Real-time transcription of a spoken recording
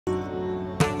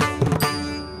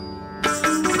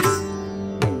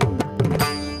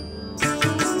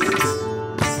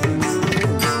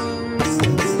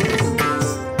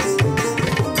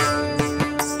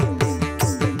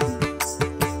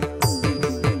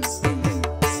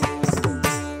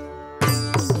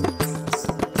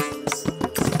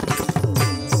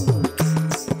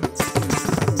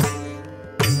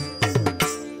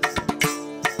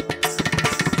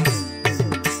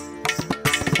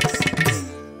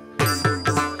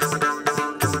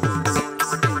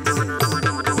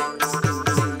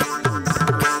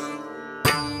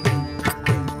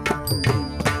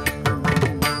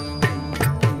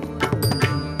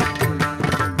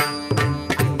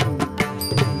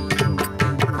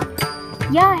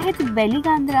या आहेत बेली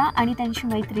गांद्रा आणि त्यांची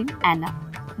मैत्रीण ॲना,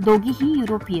 दोघीही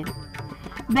युरोपियन।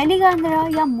 बेली गांद्रा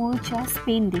या मूळच्या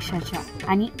स्पेन देशाच्या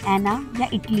आणि ॲना या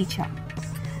इटलीच्या।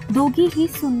 दोघीही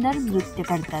सुंदर नृत्य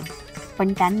करतात,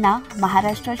 पण त्यांना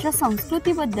महाराष्ट्राच्या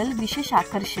संस्कृतीबद्दल विशेष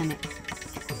आकर्षण आहे।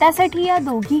 त्यासाठी या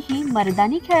दोघीही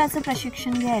मर्दानी खेळाचं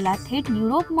प्रशिक्षण घ्यायला थेट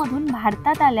युरोपमधून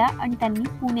भारतात आल्या आणि त्यांनी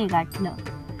पुणे गाठलं।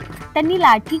 त्यांनी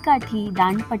लाठीकाठी,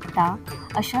 दांडपट्टा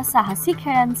अशा साहसी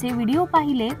खेळांचे व्हिडिओ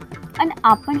पाहिले आणि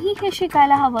आपणही हे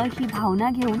शिकायला हवं ही भावना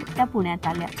घेऊन त्या पुण्यात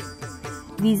आल्या।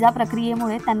 विजा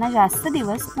प्रक्रियेमुळे त्यांना जास्त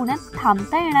दिवस पुण्यात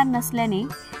थांबता येणार नसल्याने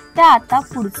त्या आता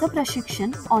पुढचं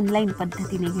प्रशिक्षण ऑनलाईन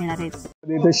पद्धतीने घेणार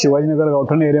आहेत। इथे शिवाजीनगर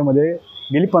गावठण एरियामध्ये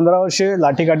गेली 15 वर्षे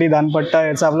लाठीकाठी, दांडपट्टा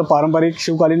याचं आपलं पारंपरिक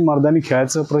शिवकालीन मर्दानी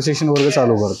खेळाचं प्रशिक्षण वर्ग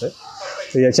चालू करतोय।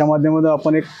 तर याच्या माध्यमातून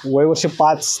आपण एक वयवर्ष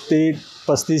 5 ते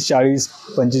 35, 40,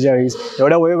 45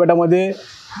 एवढ्या वयोगटामध्ये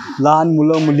लहान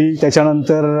मुलं मुली,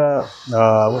 त्याच्यानंतर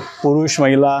पुरुष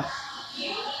महिला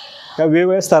या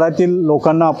वेगवेगळ्या स्तरातील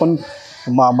लोकांना आपण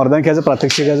मर्दानी खेळाचं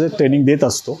प्रात्यक्षिकाचं ट्रेनिंग देत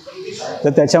असतो। तर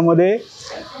त्याच्यामध्ये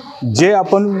जे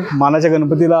आपण मानाच्या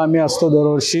गणपतीला आम्ही असतो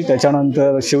दरवर्षी,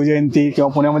 त्याच्यानंतर शिवजयंती किंवा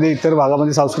पुण्यामध्ये इतर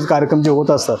भागामध्ये सांस्कृतिक कार्यक्रम जे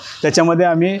होत असतात त्याच्यामध्ये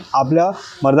आम्ही आपल्या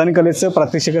मर्दानी कलेचं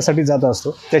प्रात्यक्षिकासाठी जात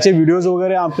असतो। त्याचे व्हिडिओज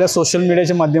वगैरे आपल्या सोशल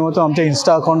मीडियाच्या माध्यमातून आमच्या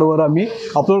इन्स्टा अकाउंटवर आम्ही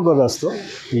अपलोड करत असतो।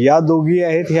 या दोघी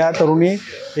आहेत ह्या तरुणी,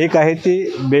 एक आहे ती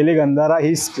बेली गांद्रा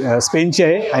ही स्पेनची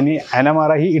आहे आणि ॲना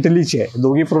मारा ही इटलीची आहे।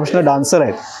 दोघी प्रोफेशनल डान्सर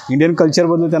आहेत। इंडियन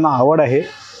कल्चरबद्दल त्यांना आवड आहे।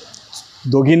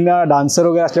 दोघींना डान्सर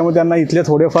वगैरे असल्यामुळे त्यांना इथल्या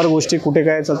थोड्याफार गोष्टी कुठे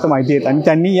काय चालतं माहिती आहेत आणि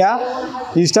त्यांनी या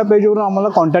इन्स्टा पेजवरून आम्हाला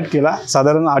कॉन्टॅक्ट केला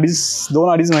साधारण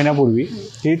 2-2.5 महिन्यापूर्वी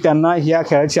की त्यांना ह्या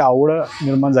खेळाची आवड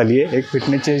निर्माण झाली आहे। एक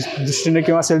फिटनेसच्या दृष्टीने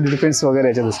किंवा सेल्फ डिफेन्स वगैरे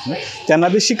याच्या दृष्टीने त्यांना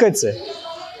ते शिकायचं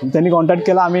आहे। त्यांनी कॉन्टॅक्ट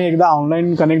केला, आम्ही एकदा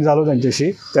ऑनलाईन कनेक्ट झालो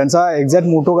त्यांच्याशी। त्यांचा एक्झॅक्ट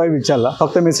मोटो काही विचारला,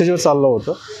 फक्त मेसेजवर चाललं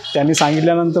होतं। त्यांनी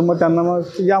सांगितल्यानंतर मग त्यांना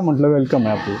या म्हटलं वेलकम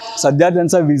आहे आपलं। सध्या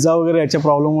त्यांचा विजा वगैरे याच्या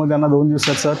प्रॉब्लेममुळे त्यांना 2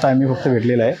 दिवसाचा टायमिंग फक्त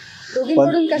भेटलेला आहे।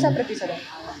 दोघींकडून कसा प्रतिसाद आहे?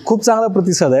 खूप चांगला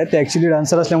प्रतिसाद आहे। ते ॲक्च्युली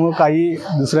डान्सर असल्यामुळे काही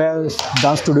दुसऱ्या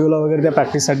डान्स स्टुडिओला वगैरे त्या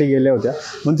प्रॅक्टिससाठी गेल्या होत्या,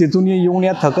 पण तिथून येऊन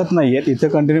या थकत नाही आहेत, इथं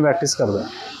कंटिन्यू प्रॅक्टिस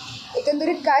करतात।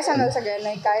 एकंदरीत काय सांगाल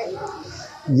सगळ्यांना? काय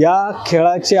या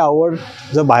खेळाची आवड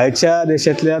जर बाहेरच्या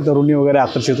देशातल्या तरुणी वगैरे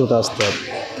आकर्षित होत असतात,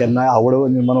 त्यांना आवड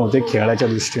निर्माण होते खेळाच्या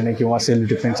दृष्टीने किंवा सेल्फ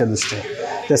डिफेन्सच्या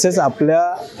दृष्टीने। तसेच आपल्या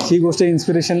ही गोष्ट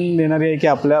इन्स्पिरेशन देणारी आहे की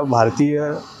आपल्या भारतीय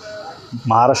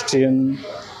महाराष्ट्रीयन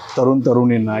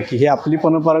तरुणींना की ही आपली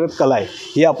परंपरागत कला आहे,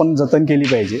 ही आपण जतन केली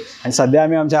पाहिजे। आणि सध्या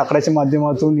आम्ही आमच्या आकड्याच्या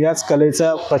माध्यमातून याच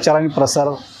कलेचा प्रचार आणि प्रसार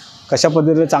कशा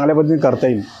पद्धतीने चांगल्या पद्धतीने करता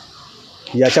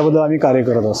येईल याच्याबद्दल आम्ही कार्य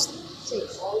करत असतो।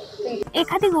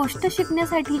 एखादी गोष्ट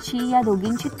शिकण्यासाठीची या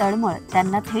दोघींची तळमळ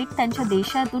त्यांना थेट त्यांच्या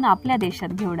देशातून आपल्या देशात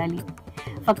घेऊन आली।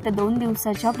 फक्त 2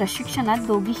 दिवसाच्या प्रशिक्षणात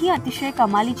दोघीही अतिशय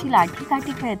कमालीची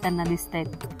लाठीकाठी खेळताना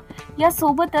दिसतायत।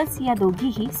 यासोबतच या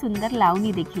दोघीही सुंदर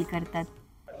लावणी देखील करतात।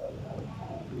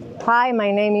 Hi, my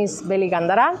name is Belie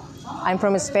Gandara. I'm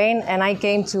from Spain and I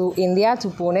came to India, to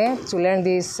Pune, to learn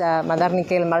this Madarni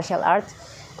Khel martial art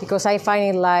because I find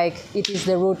it like it is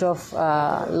the root of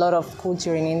a lot of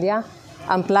culture in India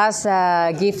and plus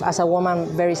give as a woman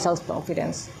very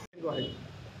self-confidence.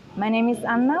 My name is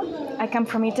Anna. I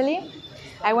come from Italy.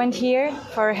 I went here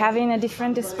for having a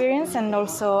different experience and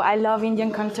also I love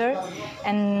Indian culture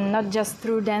and not just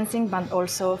through dancing but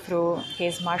also through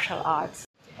his martial arts.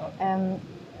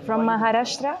 From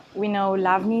Maharashtra, we know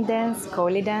Lavani dance,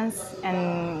 Koli dance,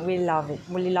 and we love it.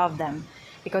 We love them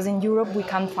because in Europe we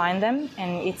can't find them,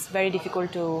 and it's very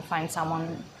difficult to find someone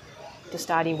to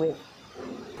study with.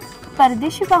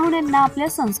 परदेशी पाहुण्यांना आपल्या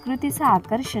संस्कृतीचं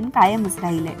आकर्षण कायमच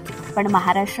राहिलंय, पण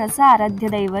महाराष्ट्राचं आराध्य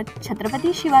दैवत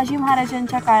छत्रपती शिवाजी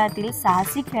महाराजांच्या काळातील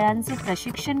साहसी खेळांचे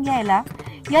प्रशिक्षण घ्यायला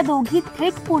या दोघी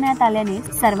थेट पुण्यात आल्याने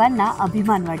सर्वांना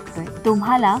अभिमान वाटतोय।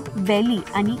 तुम्हाला बेली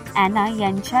आणि ॲना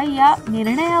यांच्या या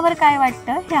निर्णयावर काय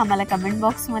वाटतं हे आम्हाला कमेंट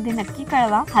बॉक्समध्ये नक्की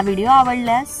कळवा। हा व्हिडिओ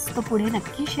आवडल्यास तो पुढे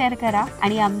नक्की शेअर करा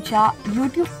आणि आमच्या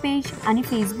YouTube पेज आणि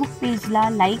Facebook पेजला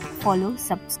लाईक, फॉलो,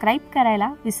 सबस्क्राईब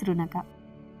करायला विसरू नका।